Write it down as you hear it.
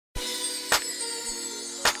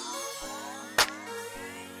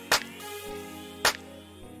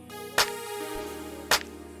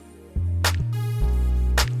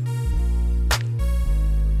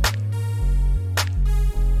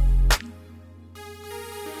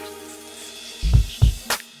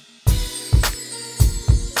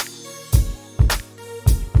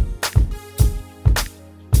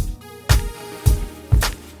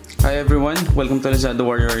everyone, welcome to Lazada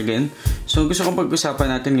Warrior again. So gusto kong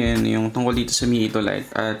pag-usapan natin ngayon yung tungkol dito sa Mi A2 Lite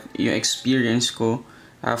at yung experience ko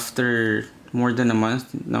after more than a month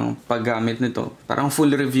ng paggamit nito. Parang full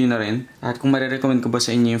review na rin at kung marirecommend ko ba sa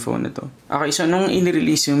inyo yung phone na to. Okay, so nung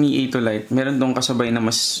in-release yung Mi A2 Lite, meron tong kasabay na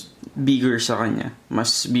mas bigger sa kanya.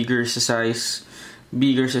 Mas bigger sa size,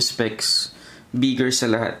 bigger sa specs, bigger sa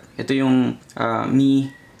lahat. Ito yung Mi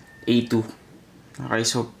A2. Okay,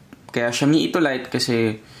 so kaya siya Mi A2 Lite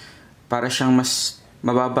kasi para siyang mas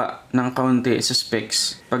mababa ng kaunti sa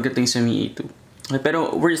specs pagdating sa Mi A2. Okay,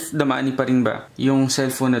 pero worth the money pa rin ba yung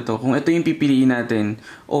cellphone na to? Kung ito yung pipiliin natin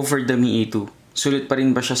over the Mi A2, sulit pa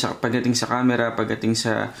rin ba siya sa pagdating sa camera, pagdating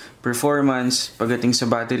sa performance, pagdating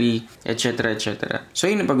sa battery, etc. etc.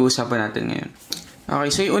 So yun ang pag-uusapan natin ngayon. Okay,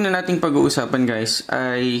 so yung una nating pag-uusapan guys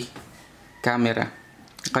ay camera.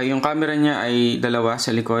 Okay, yung camera niya ay dalawa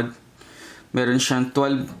sa likod. Meron siyang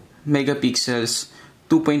 12 megapixels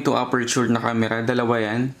 2.2 aperture na camera, dalawa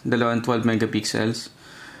yan, dalawang 12 megapixels.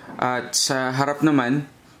 At sa harap naman,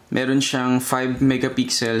 meron siyang 5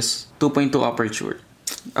 megapixels 2.2 aperture.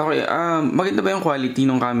 Okay, maganda ba yung quality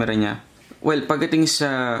ng camera niya? Well, pagdating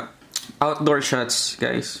sa outdoor shots,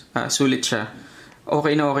 guys, sulit siya.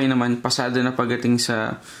 Okay naman, pasado na pagdating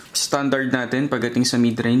sa standard natin, pagdating sa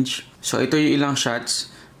mid-range. So ito yung ilang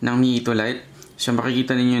shots ng Mi A2 Lite. So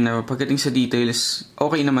makikita ninyo na pagdating sa details,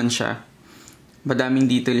 okay naman siya. Madaming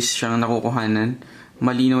details siyang nakukuhanan,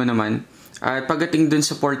 malinaw naman. At pagdating dun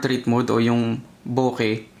sa portrait mode o yung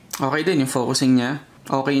bokeh, okay din yung focusing niya,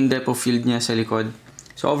 okay yung depth of field niya sa likod.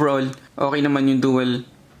 So overall, okay naman yung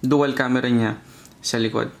dual camera niya sa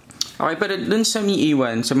likod. Okay, pero dun sa Mi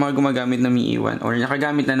A1, sa mga gumagamit na Mi A1 or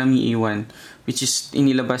nakagamit na ng Mi A1, which is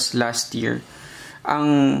inilabas last year,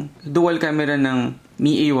 ang dual camera ng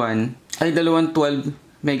Mi A1 ay dalawang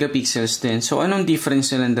 12 megapixels din. So anong difference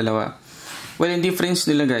nilang dalawa? Well, yung difference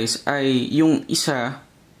nila guys ay yung isang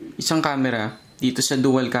camera dito sa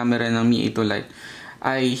dual camera ng Mi A2 Lite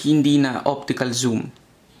ay hindi na optical zoom.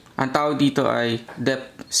 Ang tawag dito ay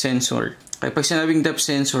depth sensor. Kaya pag sinabing depth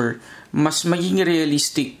sensor, mas magiging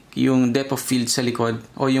realistic yung depth of field sa likod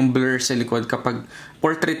o yung blur sa likod kapag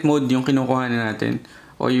portrait mode yung kinukuha na natin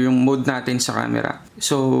o yung mode natin sa camera.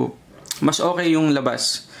 So, mas okay yung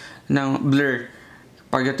labas ng blur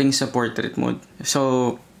pagdating sa portrait mode.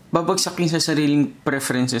 So, babagsak yun sa sariling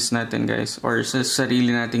preferences natin guys or sa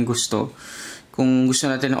sarili nating gusto. Kung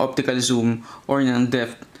gusto natin ng optical zoom or ng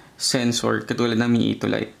depth sensor katulad ng Mi A2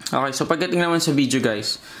 Lite. Okay, so pagdating naman sa video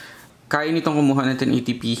guys, kaya nitong kumuha ng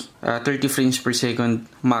 1080p 30 frames per second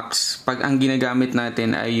max pag ang ginagamit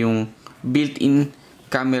natin ay yung built-in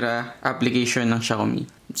camera application ng Xiaomi.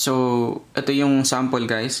 So, ito yung sample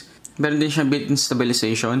guys. Meron din siyang built-in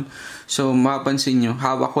stabilization. So, mapapansin nyo,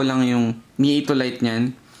 hawak ko lang yung Mi A2 Lite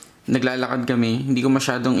niyan. Naglalakad kami, hindi ko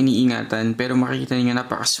masyadong iniingatan, pero makikita niyo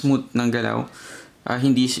napaka-smooth ng galaw.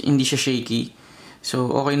 Hindi siya shaky.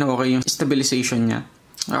 So, okay na okay yung stabilization niya.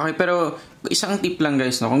 Okay, pero isang tip lang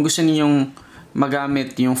guys, no? Kung gusto ninyong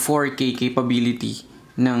magamit yung 4K capability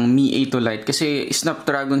ng Mi A2 Lite, kasi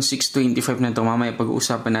Snapdragon 625 na to, mamaya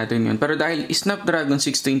pag-uusapan natin yun. Pero dahil Snapdragon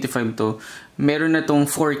 625 to, meron na tong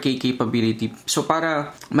 4K capability. So,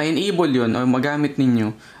 para ma-enable yun o magamit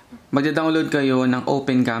ninyo, magda-download kayo ng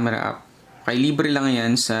Open Camera app. Okay, libre lang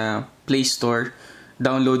yan sa Play Store.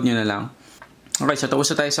 Download nyo na lang. Okay, so tapos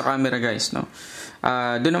na tayo sa camera guys, no?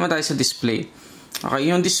 Doon naman tayo sa display. Okay,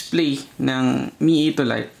 yung display ng Mi A2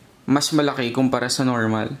 Lite, mas malaki kumpara sa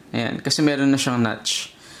normal. Ayan, kasi meron na siyang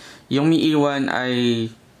notch. Yung Mi A1 ay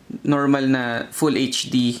normal na Full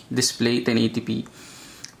HD display, 1080p.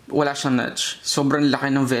 Wala siyang notch. Sobrang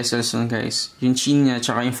laki ng bezels nun guys. Yung chin niya,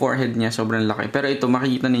 tsaka yung forehead niya, sobrang laki. Pero ito,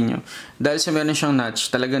 makikita ninyo. Dahil sa meron siyang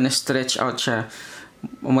notch, talaga na-stretch out siya.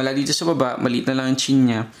 Mula dito sa baba, maliit na lang yung chin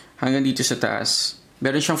niya, hanggang dito sa taas.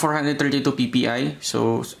 Meron siyang 432 ppi.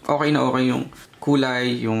 So, okay na okay yung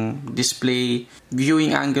kulay, yung display,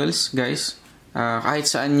 viewing angles, guys. Kahit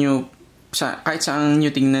saan nyo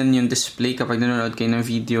tingnan yung display kapag nanonood kayo ng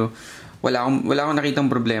video, wala akong nakitang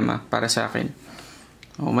problema para sa akin.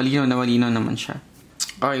 Malinaw naman siya.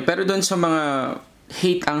 Okay, pero doon sa mga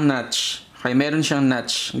hate ang notch, okay, meron siyang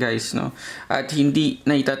notch, guys, no? At hindi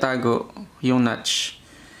na itatago yung notch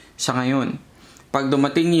sa ngayon. Pag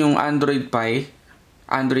dumating yung Android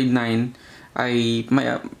 9, ay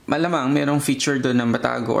malamang merong feature doon na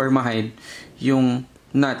matago or ma-hide yung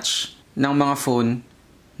notch ng mga phone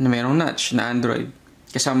na merong notch na Android.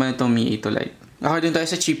 Kasama na itong Mi A2 Lite. Okay, dun tayo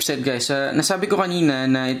sa chipset guys. Nasabi ko kanina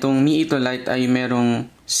na itong Mi A2 Lite ay merong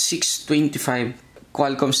 625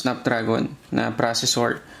 Qualcomm Snapdragon na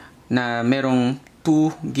processor na merong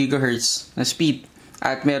 2 GHz na speed.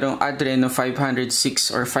 at merong Adreno 506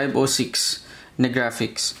 or 506 na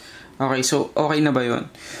graphics. Okay, so okay na ba yun?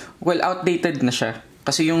 Well, outdated na siya.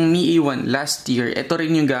 Kasi yung Mi A1 last year, ito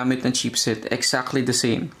rin yung gamit ng chipset, exactly the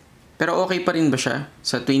same. Pero okay pa rin ba siya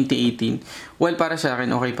sa 2018? Well, para sa akin,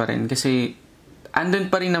 okay pa rin. Kasi andun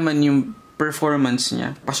pa rin naman yung performance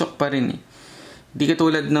niya. Pasok pa rin eh. Di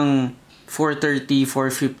katulad ng 430,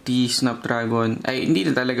 450 Snapdragon. Ay, hindi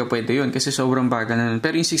na talaga pwede yun kasi sobrang bagal na nun.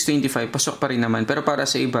 Pero yung 625, pasok pa rin naman. Pero para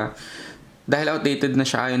sa iba, dahil outdated na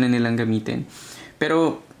siya, ayaw na nilang gamitin.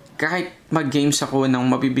 Pero kahit mag-games ako ng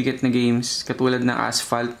mabibigat na games, katulad ng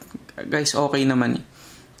Asphalt, guys, okay naman eh.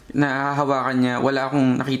 Nahahawakan niya, wala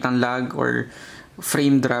akong nakitang lag or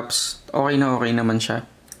frame drops. Okay naman siya.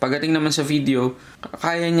 Pagdating naman sa video,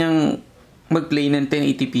 kaya niyang mag-play ng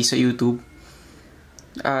 1080p sa YouTube.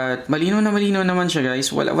 At malinaw naman siya,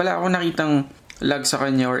 guys. Wala akong nakitang lag sa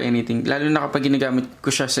kanya or anything. Lalo na kapag ginagamit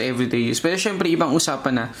ko siya sa everyday use. Pero syempre, ibang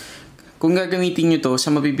usapan na. Kung gagamitin nyo to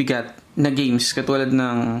sa mabibigat na games, katulad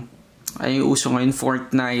ng ay uso ngayon,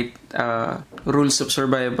 Fortnite, Rules of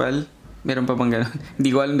Survival. Meron pa bang gano'n? Hindi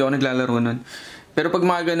ko ako naglalaro nun. Pero pag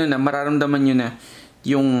mga gano'n na, mararamdaman nyo na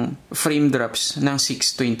yung frame drops ng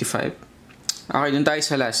 625. Okay, dun tayo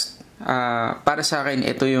sa last. Para sa akin,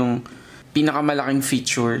 ito yung pinakamalaking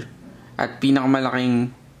feature at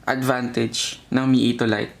pinakamalaking advantage ng Mi A2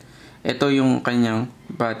 Lite. Ito yung kanyang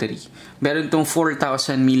battery. Meron itong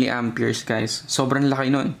 4,000 mAh, guys. Sobrang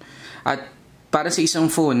laki nun. At para sa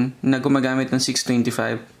isang phone na gumagamit ng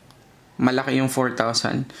 625, malaki yung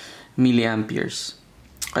 4,000 mAh.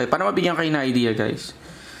 Okay, para mabigyan kayo na idea, guys.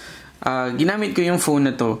 Ginamit ko yung phone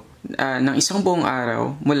na to ng isang buong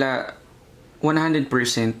araw mula 100%.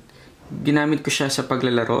 Ginamit ko siya sa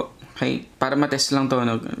paglalaro. Okay, para matest lang to,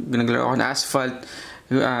 naglaro ako ng Asphalt,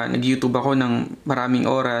 nag-YouTube ako ng maraming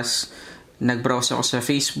oras, nag-browse ako sa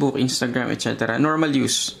Facebook, Instagram, etc. Normal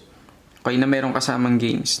use. Okay, na merong kasamang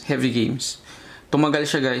games, heavy games. Tumagal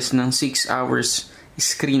siya, guys, ng 6 hours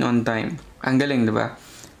screen on time. Ang galing, diba?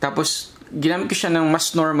 Tapos, ginamit ko siya ng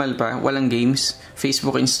mas normal pa, walang games,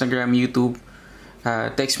 Facebook, Instagram, YouTube,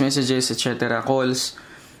 text messages, etc. calls.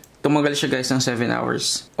 Tumagal siya, guys, ng 7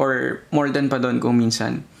 hours. Or more than pa doon kung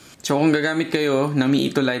minsan. So, kung gagamit kayo ng Mi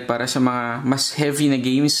A2 Lite para sa mga mas heavy na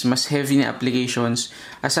games, mas heavy na applications,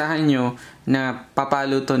 asahan nyo na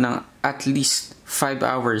papalo to ng at least 5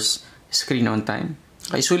 hours screen on time.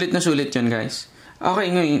 Okay, sulit na sulit yun, guys.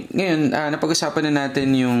 Okay, ngayon napag-usapan na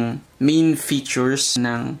natin yung main features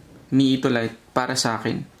ng Mi A2 Lite para sa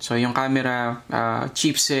akin. So, yung camera,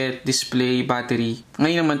 chipset, display, battery.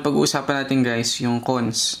 Ngayon naman, pag-uusapan natin, guys, yung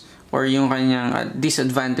cons or yung kanyang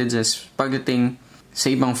disadvantages pagdating sa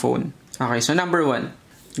ibang phone. Okay, so number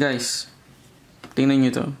 1. Guys, tingnan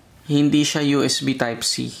nyo to. Hindi siya USB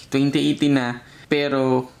Type-C. 2018 na,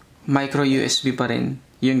 pero micro USB pa rin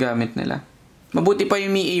yung gamit nila. Mabuti pa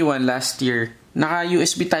yung Mi A1 last year.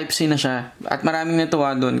 Naka-USB Type-C na siya. At maraming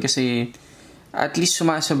natuwa doon kasi at least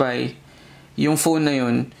sumasabay yung phone na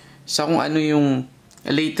yun sa kung ano yung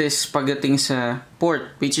latest pagdating sa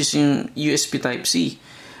port, which is yung USB Type-C.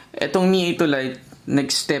 Etong Mi A2 Lite,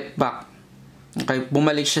 nag-step back. Okay,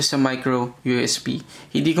 bumalik siya sa micro USB.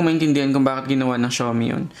 Hindi ko maintindihan kung bakit ginawa ng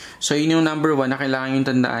Xiaomi yun. So, yun yung number 1 na kailangan yung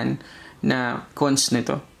tandaan na cons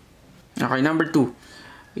nito. Okay, number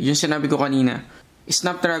 2. Yung sinabi ko kanina,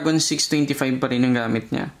 Snapdragon 625 pa rin ang gamit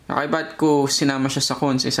niya. Okay, ba't ko sinama siya sa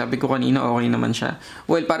cons? Sabi ko kanina, okay naman siya.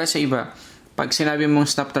 Well, para sa iba, pag sinabi mong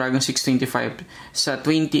Snapdragon 625 sa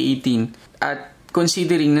 2018, at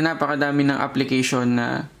considering na napakadami ng application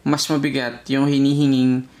na mas mabigat yung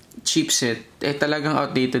hinihinging chipset, talagang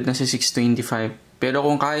outdated na sa 625. Pero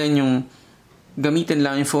kung kaya nyong gamitin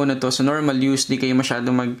lang yung phone na to sa normal use, di kayo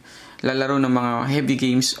masyado maglalaro ng mga heavy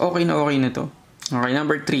games, okay na to. Okay,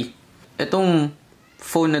 number 3. Itong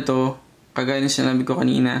phone na to, kagaya ng sinabi ko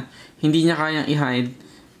kanina, hindi niya kayang i-hide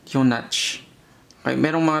yung notch. Okay,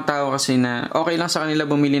 merong mga tao kasi na okay lang sa kanila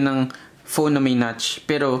bumili ng phone na may notch,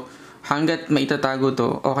 pero hanggat maitatago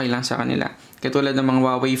to, okay lang sa kanila. Katulad ng mga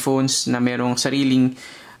Huawei phones na merong sariling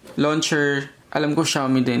launcher, alam ko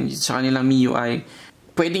Xiaomi din, sa kanilang MIUI,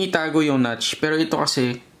 pwedeng itago yung notch, pero ito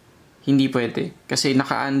kasi hindi pwede, kasi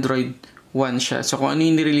naka-Android 1 siya. So kung ano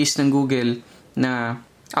yung nirelease ng Google na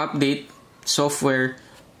update, software,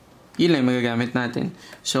 yun lang magagamit natin.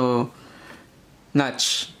 So,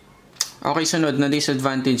 notch. Okay, sunod na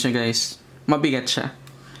disadvantage niya, guys. Mabigat siya.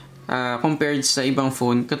 Compared sa ibang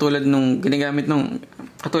phone, katulad ng ginagamit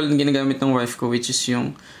ng wife ko, which is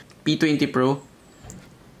yung P20 Pro.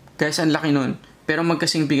 Guys, ang laki nun. Pero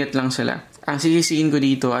magkasing bigat lang sila. Ang sisisiin ko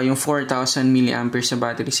dito ay yung 4,000 mAh sa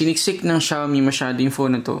battery. Siniksik ng Xiaomi masyado yung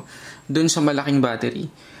phone na to dun sa malaking battery.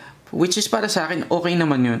 Which is para sa akin, okay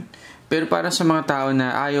naman yun. Pero para sa mga tao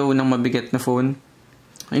na ayaw ng mabigat na phone,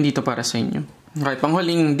 hindi to para sa inyo. Okay,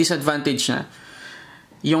 panghuling disadvantage na,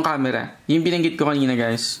 yung camera. Yung binanggit ko kanina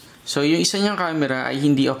guys. So, yung isa niyang camera ay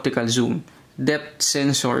hindi optical zoom. Depth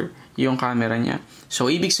sensor yung camera niya. So,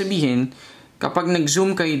 ibig sabihin, kapag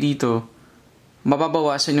nag-zoom kayo dito,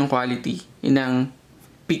 mababawasan yung quality ng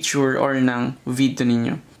picture or ng video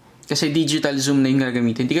ninyo. Kasi digital zoom na yung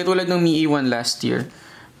gagamitin. Hindi katulad ng Mi A1 last year.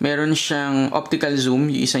 Meron siyang optical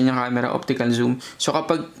zoom, yung isa niyang camera, optical zoom. So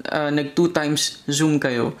kapag nag 2 times zoom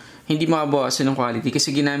kayo, hindi mababawasan ng quality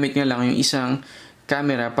kasi ginamit niya lang yung isang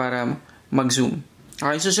camera para mag-zoom.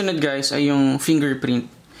 Okay, susunod guys ay yung fingerprint.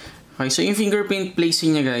 Okay, so yung fingerprint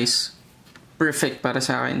placing niya guys, perfect para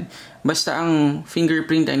sa akin. Basta ang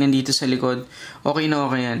fingerprint ay nandito sa likod, okay na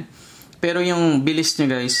okay yan. Pero yung bilis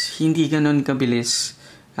niya guys, hindi ganun kabilis.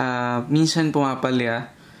 Minsan pumapalya.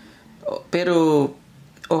 Pero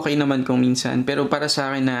okay naman kung minsan. Pero para sa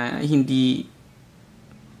akin na hindi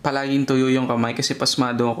palaging tuyo yung kamay kasi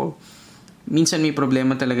pasmado ako. Minsan may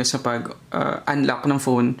problema talaga sa pag-unlock ng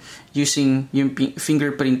phone using yung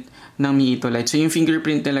fingerprint ng Mi A2 Lite. So yung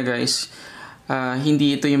fingerprint nila guys,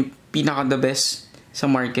 hindi ito yung pinaka-the best sa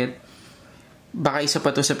market. Baka isa pa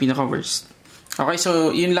to sa pinaka-worst. Okay,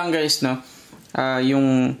 so yun lang guys, no?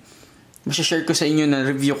 Yung share ko sa inyo na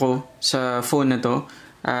review ko sa phone na to.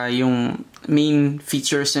 Yung main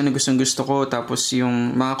features na gustong gusto ko, tapos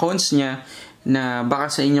yung mga cons niya na baka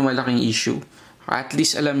sa inyo malaking issue. At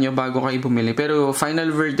least alam nyo bago kayo bumili. Pero final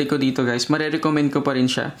verdict ko dito guys, marirecommend ko pa rin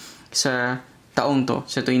siya sa taong to,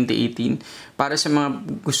 sa 2018. Para sa mga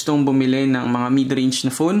gustong bumili ng mga mid-range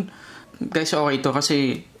na phone, guys okay to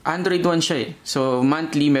kasi Android One siya eh. So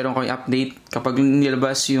monthly meron kayo update. Kapag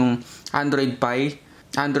nilabas yung Android Pie,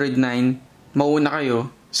 Android 9, mauna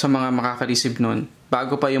kayo sa mga makaka-receive nun.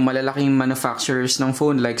 Bago pa yung malalaking manufacturers ng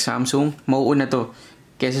phone like Samsung, mauuna to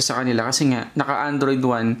kesa sa kanila kasi nga naka-Android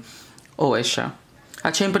One OS siya.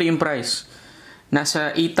 At syempre yung price, nasa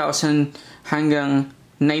 8,000 hanggang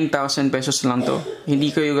 9,000 pesos lang to. Hindi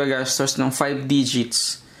kayo gagastos ng 5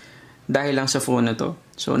 digits dahil lang sa phone na to.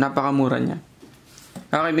 So napakamura niya.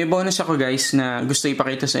 Okay, may bonus ako guys na gusto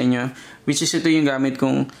ipakita sa inyo, which is ito yung gamit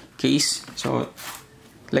kong case. So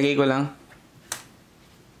lagay ko lang.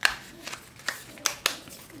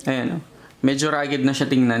 Ayan o. Medyo rugged na siya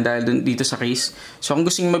tingnan dahil dito sa case. So kung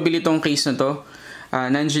gusto nyo mabili tong case na to,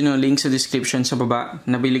 nandiyan yung link sa description sa baba.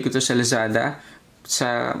 Nabili ko to sa Lazada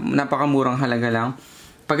sa napakamurang halaga lang.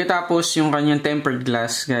 Pagkatapos yung kanyang tempered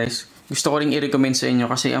glass guys, gusto ko ring i-recommend sa inyo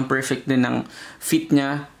kasi ang perfect din ng fit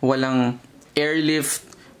niya. Walang airlift,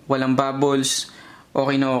 walang bubbles,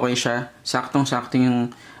 okay na okay siya. Saktong-sakto yung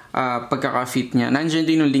pagkaka-fit niya. Nandiyan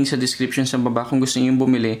din yung link sa description sa baba kung gusto niyo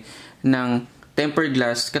bumili ng tempered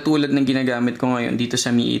glass katulad ng ginagamit ko ngayon dito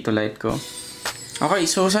sa Mi A2 Lite ko. Okay,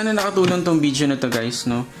 so sana nakatulong tong video na to guys,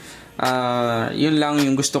 no? Yun lang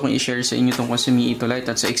yung gusto kong i-share sa inyo tungkol sa Mi A2 Lite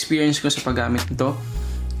at sa experience ko sa paggamit nito.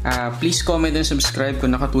 Please comment and subscribe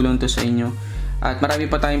kung nakatulong to sa inyo. At marami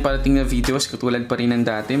pa tayong parating na videos katulad pa rin ng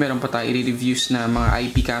dati. Meron pa tayo i-reviews na mga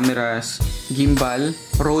IP cameras, gimbal,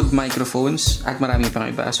 Rode microphones, at marami pang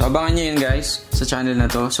iba. So abangan nyo yan guys sa channel na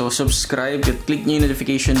to. So subscribe at click nyo yung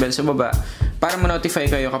notification bell sa baba para ma-notify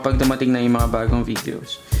kayo kapag dumating na yung mga bagong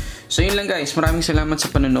videos. So yun lang guys. Maraming salamat sa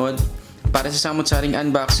panonood. Para sa samot-saring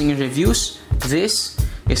unboxing and reviews, this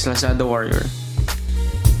is Lazada Warrior.